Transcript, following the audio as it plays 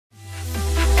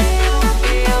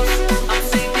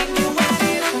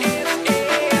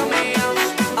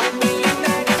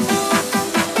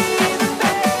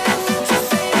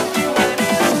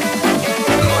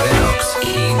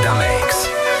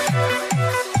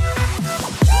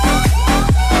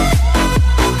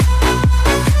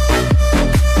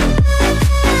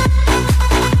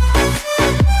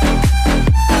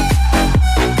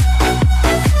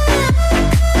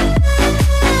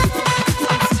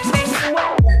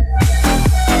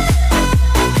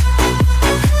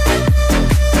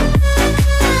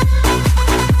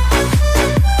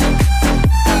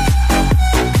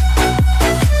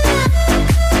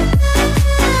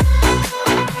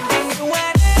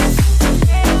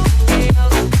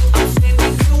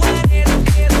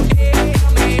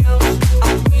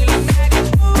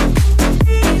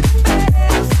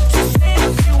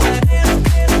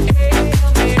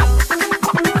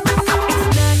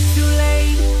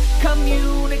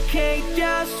communicate,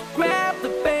 just grab the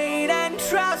bait and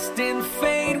trust in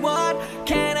fate. What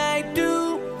can I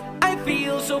do? I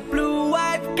feel so blue,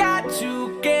 I've got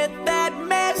to get that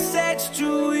message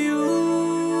to you.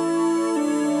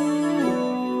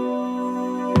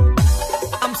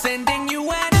 I'm sending you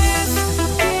an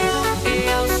SLS.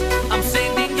 I'm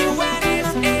sending you an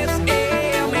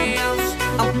SSMS.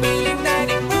 I'm feeling that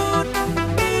it would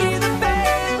be the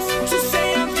best to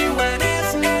send you an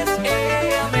SSMS.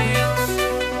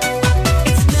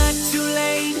 It's not too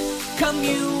late,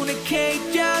 communicate,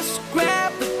 just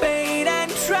grab the bait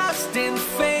and trust in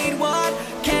fate. What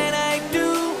can I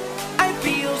do? I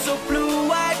feel so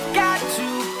blue, I've got to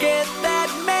get that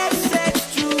message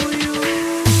to you.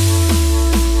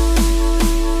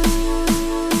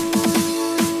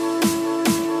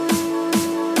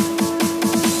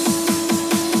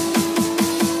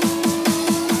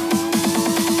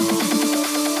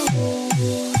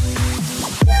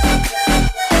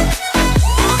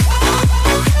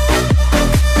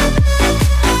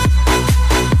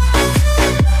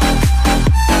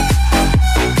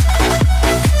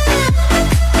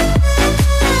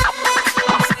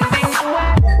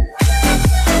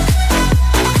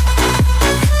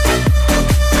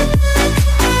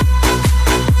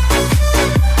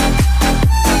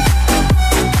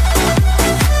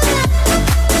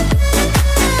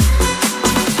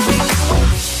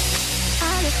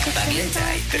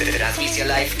 Pamiętaj, transmisja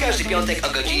live każdy piątek o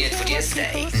godzinie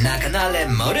 20 na kanale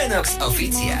Morenox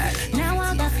Official. Now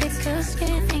all the fixtures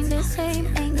ain't the same,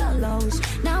 ain't got lows.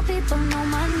 Now people know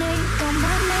my name, know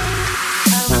my name.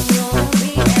 I'm gonna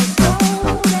be as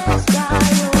bold as I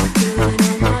will do it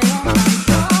on my own. I'm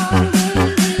strong,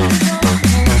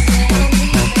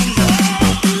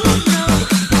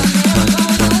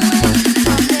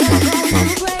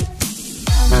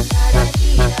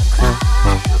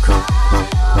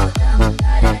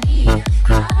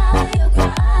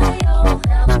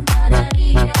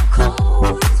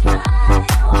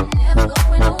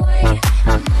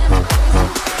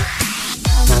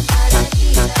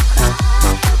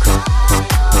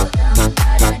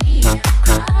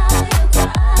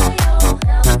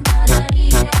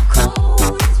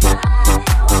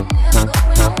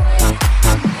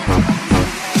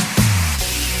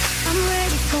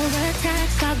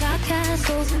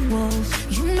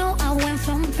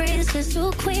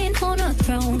 to queen on a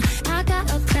throne. I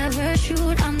got a clever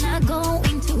shoot, I'm not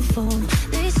going to fall.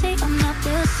 They say I'm not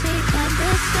the same, not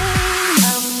the same.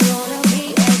 I'm gonna be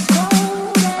as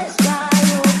bold as I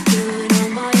will do it on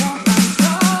my own. I'm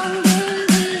strong,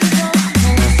 baby,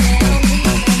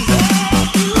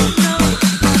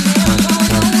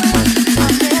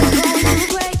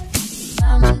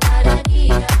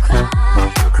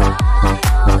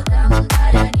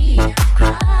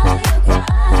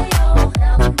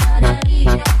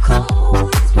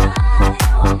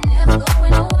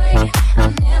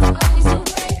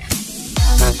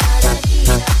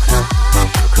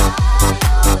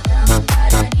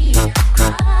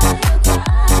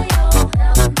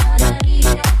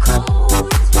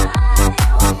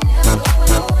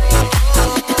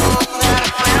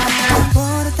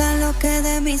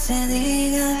 se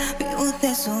diga, vive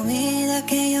usted su vida,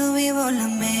 que yo vivo la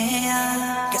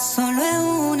mía. Que solo es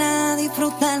una,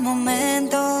 disfruta el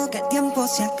momento, que el tiempo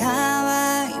se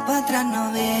acaba y para atrás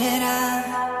no viera.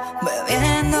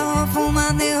 Bebiendo,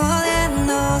 fumando y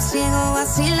jodiendo, sigo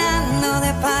vacilando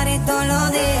de party todos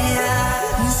los días.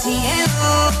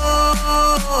 Cielo,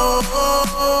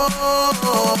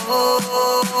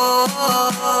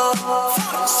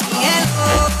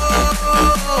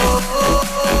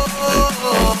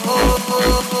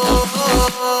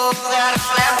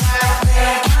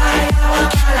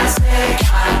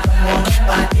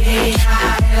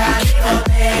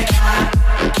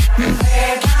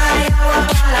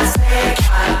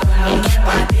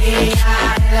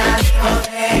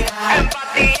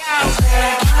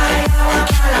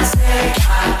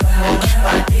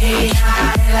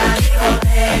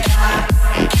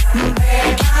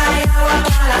 Beba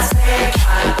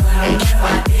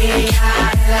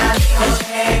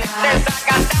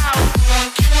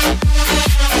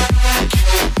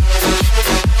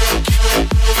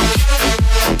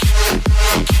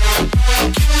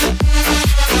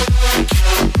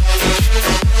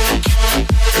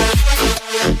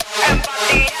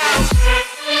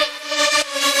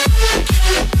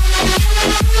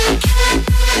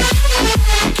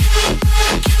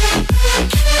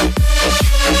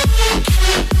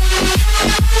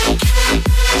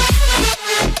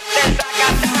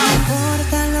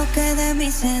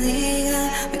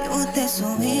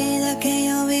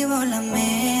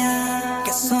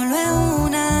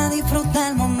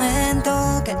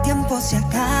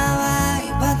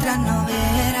mientras no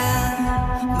viera.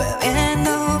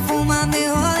 Bebiendo, fumando y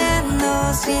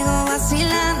jodiendo, sigo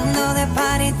vacilando de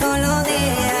party todos los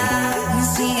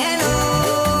días. Cielo.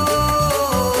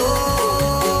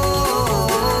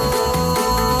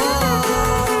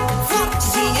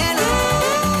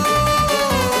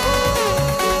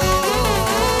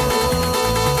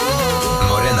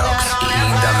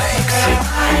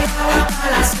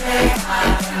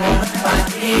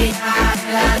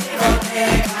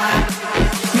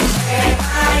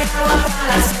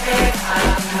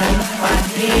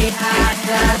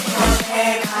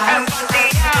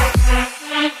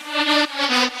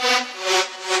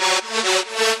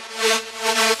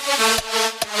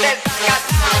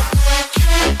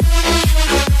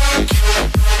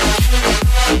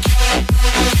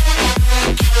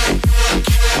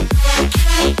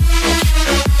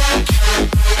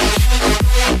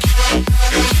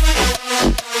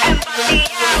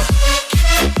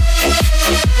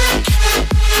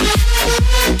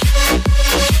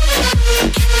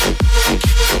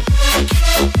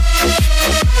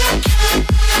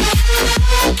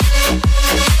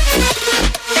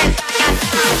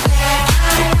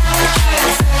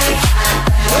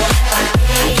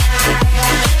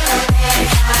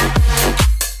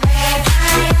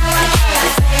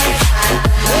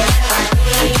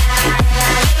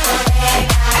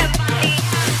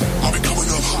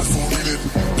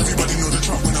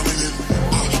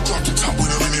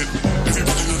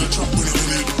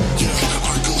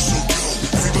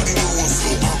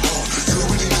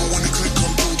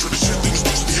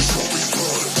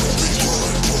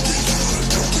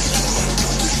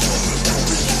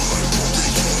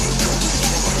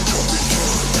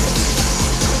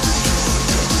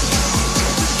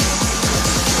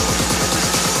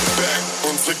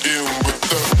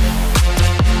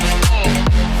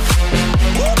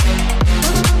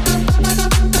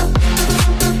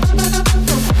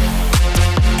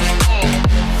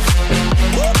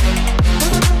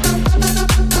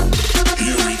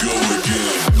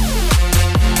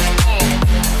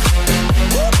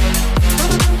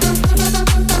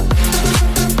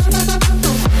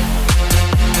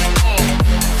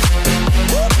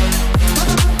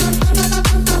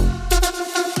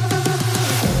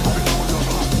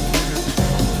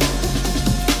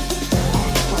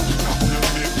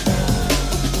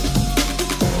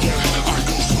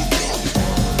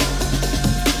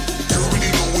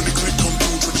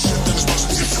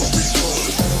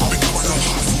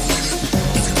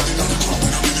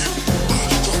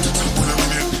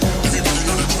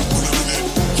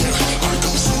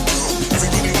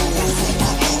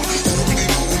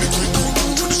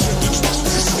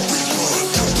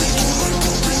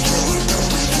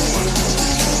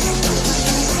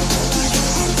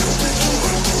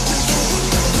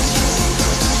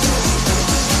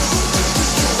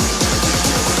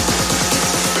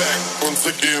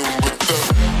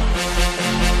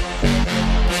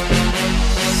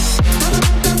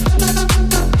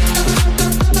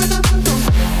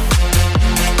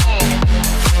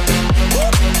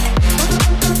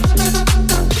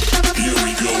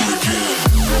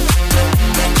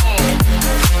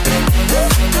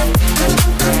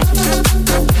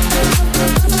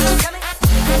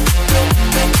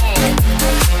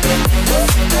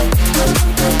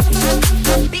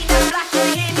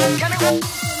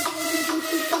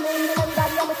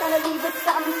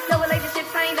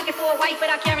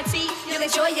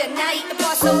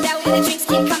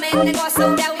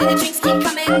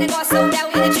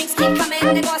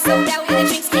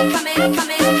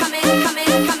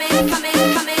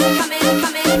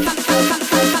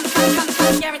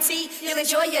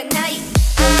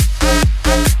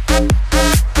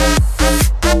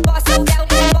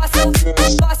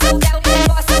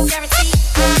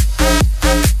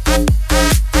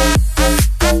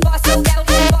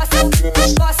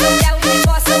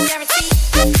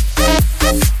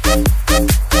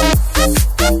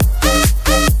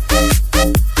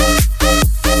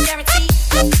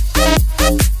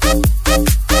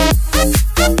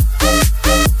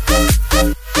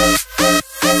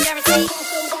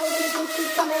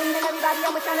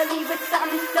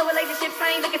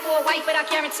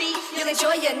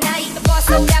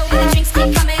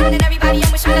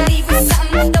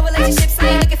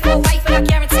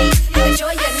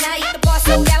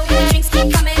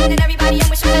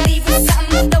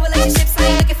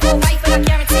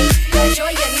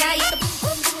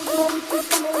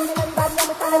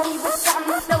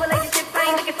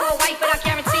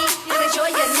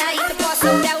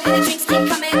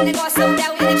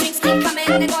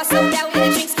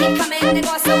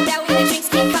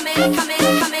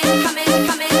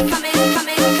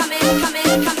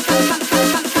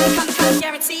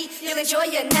 enjoy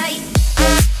your night.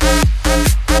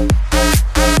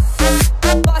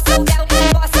 Boss sold out,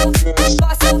 boss sold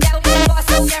out, boss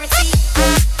sold guaranteed.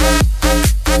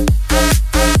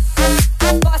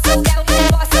 Boss sold out,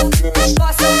 boss sold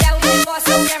out, boss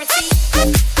sold guaranteed.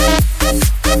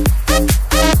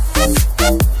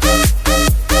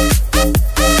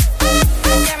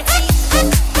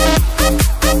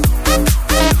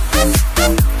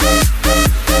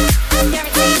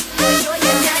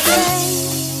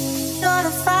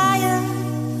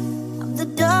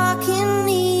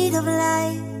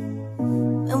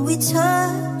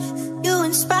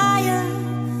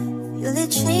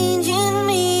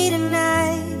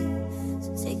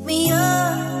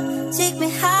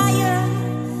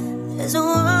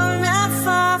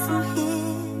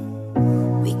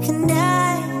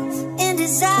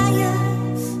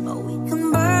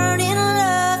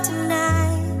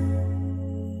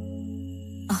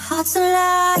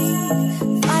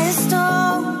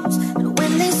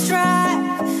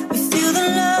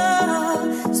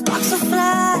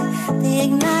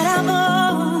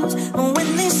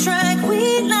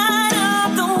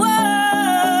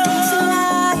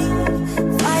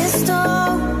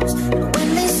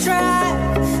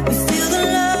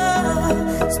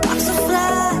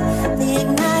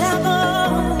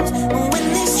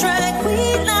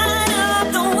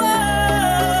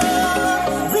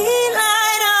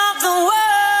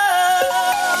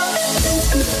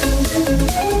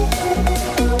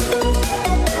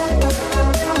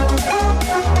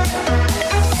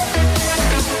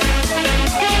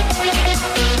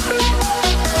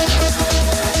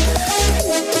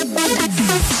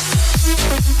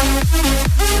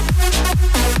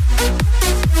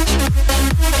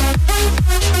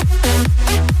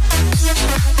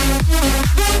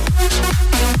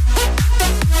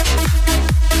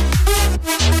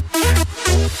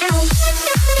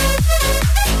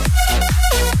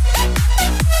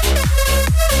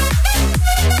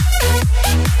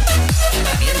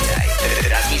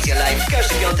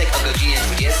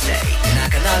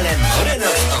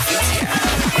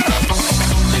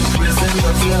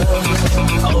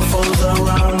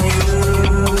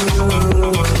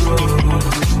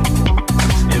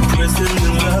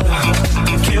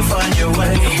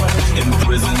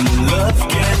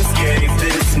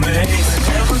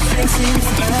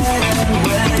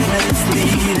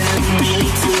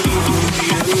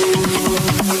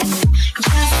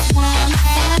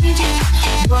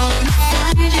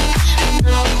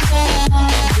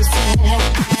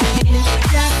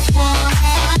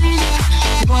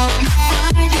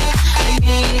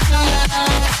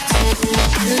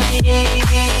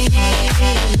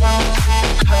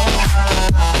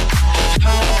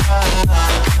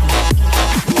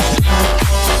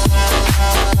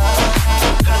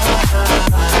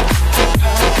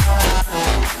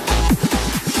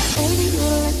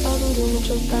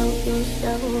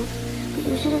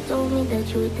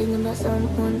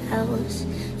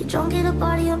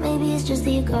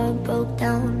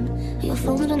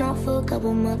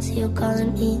 You're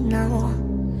calling me now.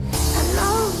 I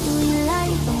know you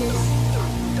like this.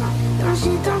 Don't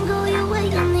shit don't go your way.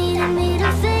 You needed me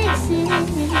to fix it.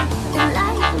 And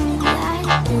like me, I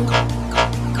did.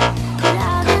 But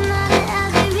I've been out of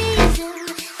every reason.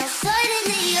 And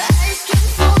suddenly you're asking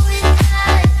for it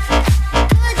back.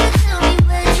 Could you tell me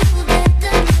where you get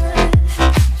the nerve?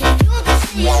 Yeah, you can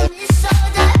see I miss all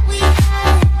that we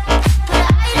had. But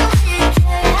I don't really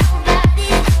care how bad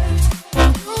it hurts.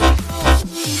 When you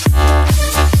go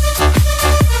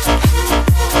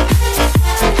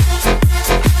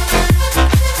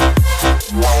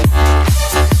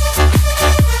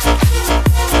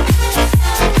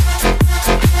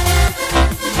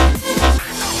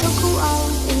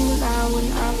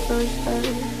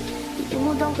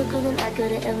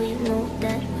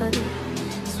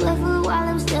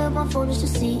me. To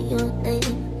see your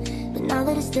name, but now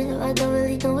that it's there, I don't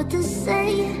really know what to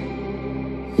say.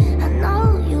 I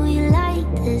know you like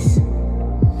this.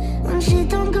 When shit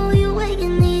don't go your way, you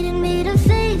needed me to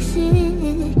fix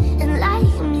it. And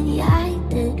like me, I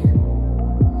did.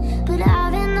 But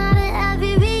I've been out of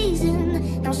every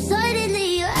reason. Now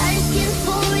suddenly you're asking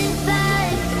for it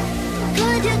back.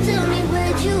 Could you tell me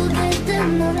where'd you get the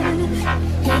nerve?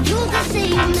 Yeah, you can say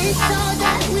you miss all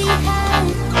that we had.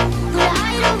 But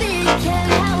I don't really care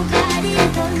how bad it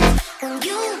hurts when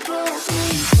you broke me.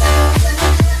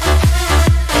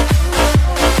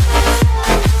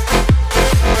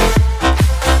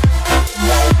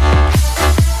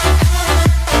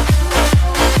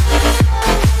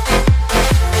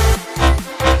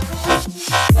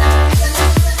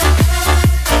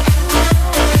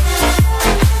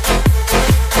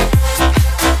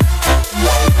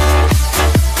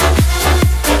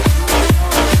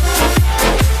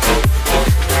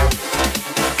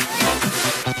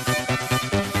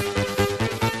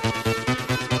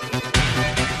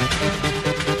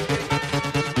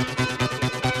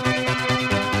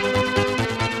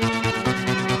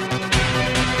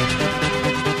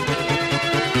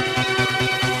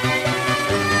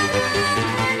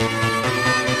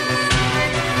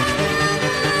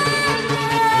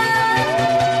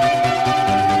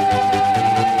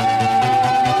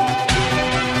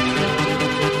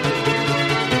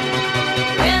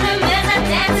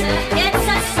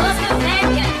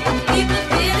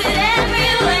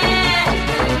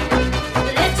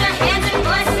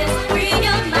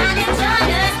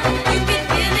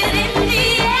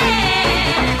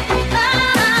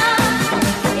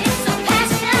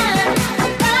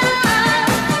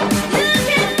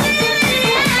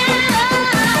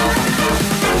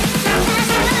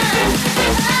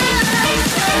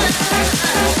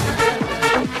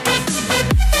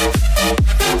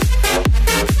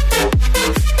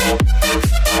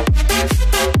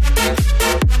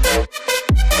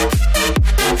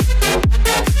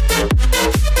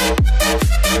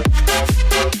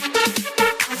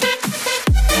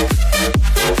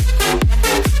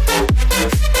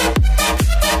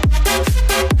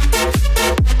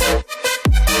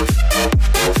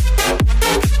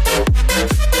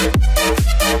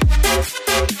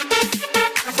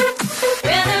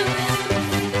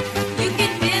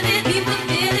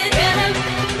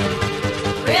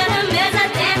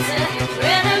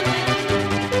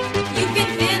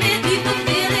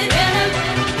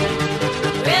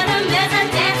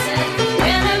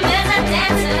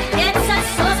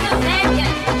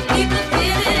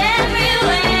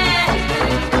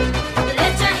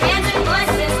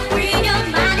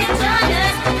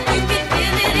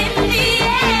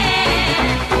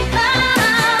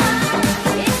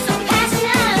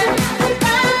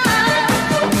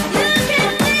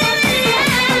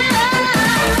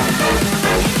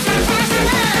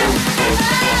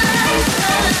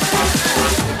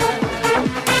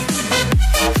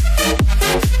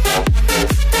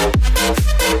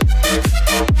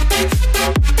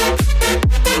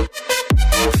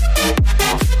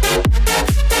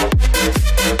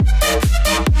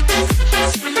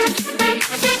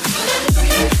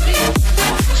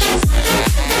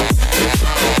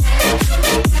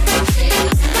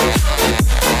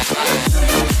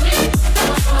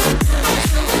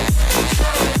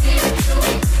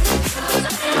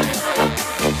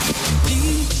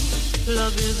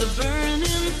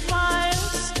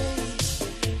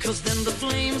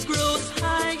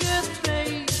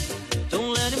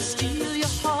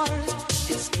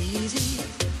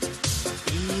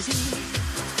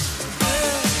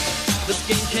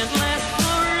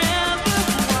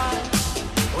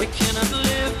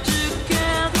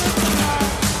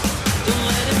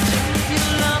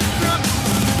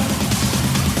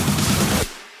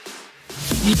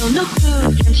 Feel no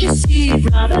good, can't you see?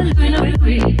 Rather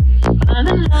Louis. I'm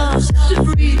in love, set to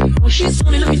free. Oh, she's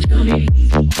only Louis to me.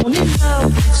 Only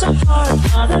love, it's so hard.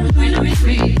 Rather Louis.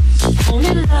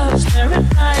 Only love's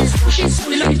paradise. Oh, she's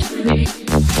only Louis to me.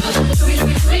 Rather Louis.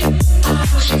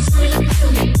 Oh, she's only Louis to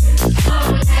me.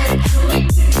 Oh, that Louis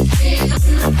is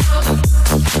in the problem.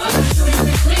 Rather Louis.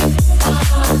 Oh,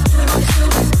 Louis to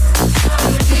me.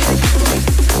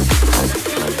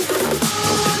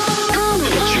 Come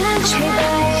catch me,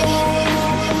 babe.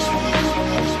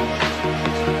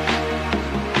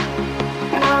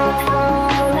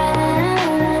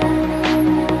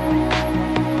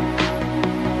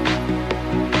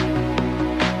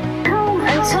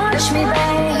 Touch me, baby.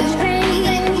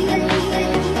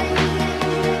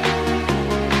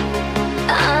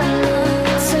 I need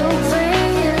to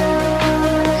breathe. I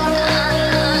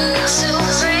need to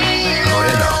breathe.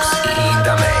 Morenox in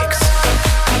the mix.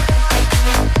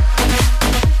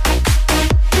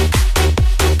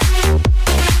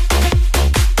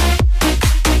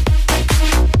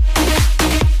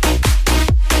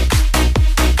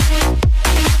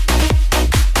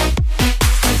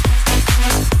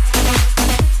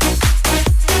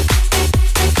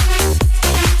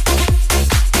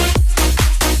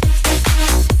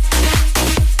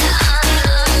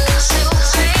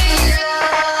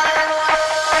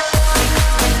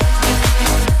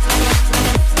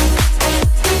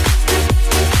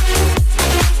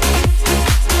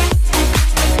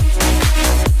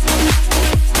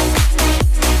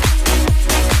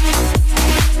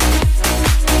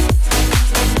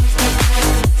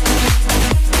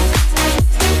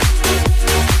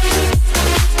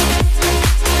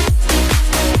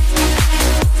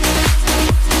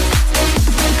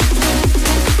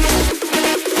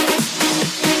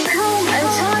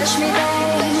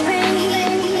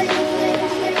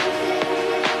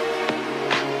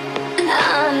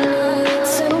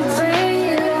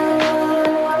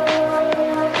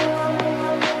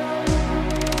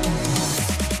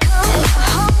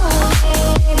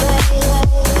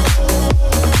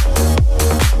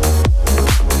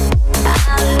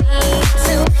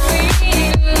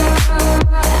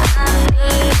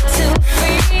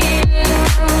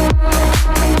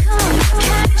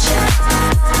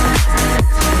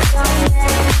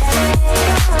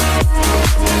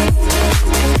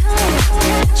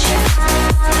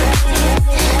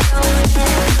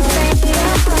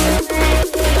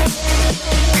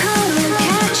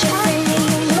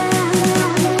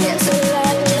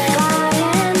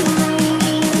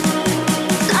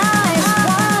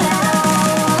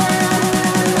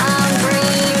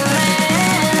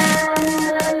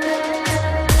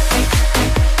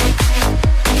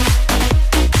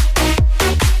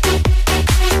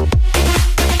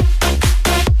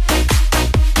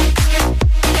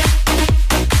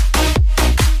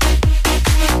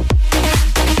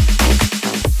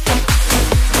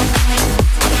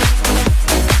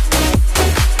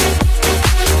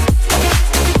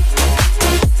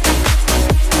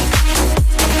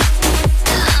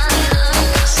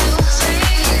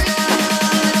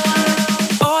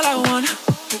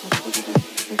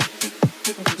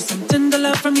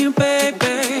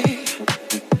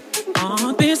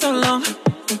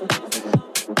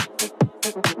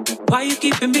 Why you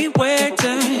keeping me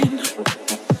waiting?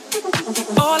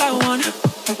 All I want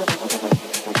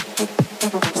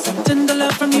is some tender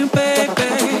love from you,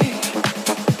 baby.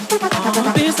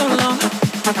 Oh, been so long.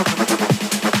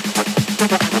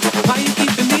 Why you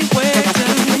keeping me waiting?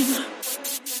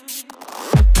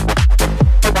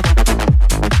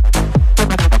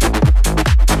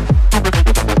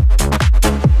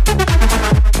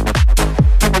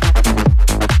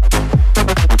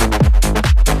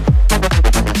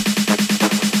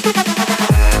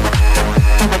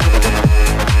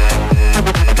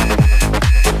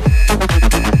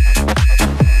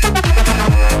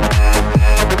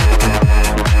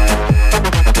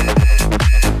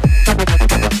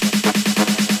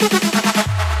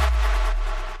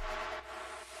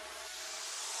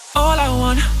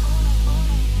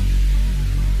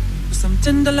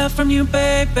 Tender love from you,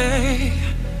 baby.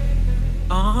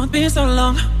 Oh, it's been so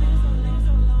long.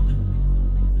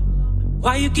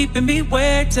 Why you keeping me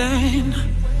waiting?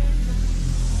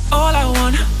 All I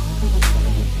want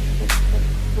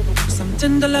is some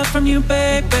tender love from you,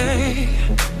 baby.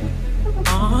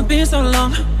 Oh, it's been so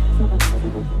long.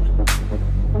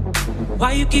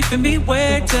 Why you keeping me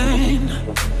waiting?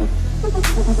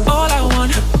 All I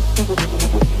want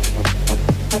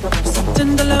is some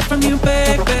tender love from you,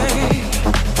 baby.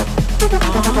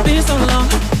 Oh, been so long.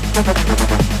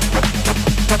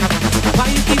 Why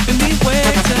you keeping me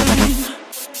waiting?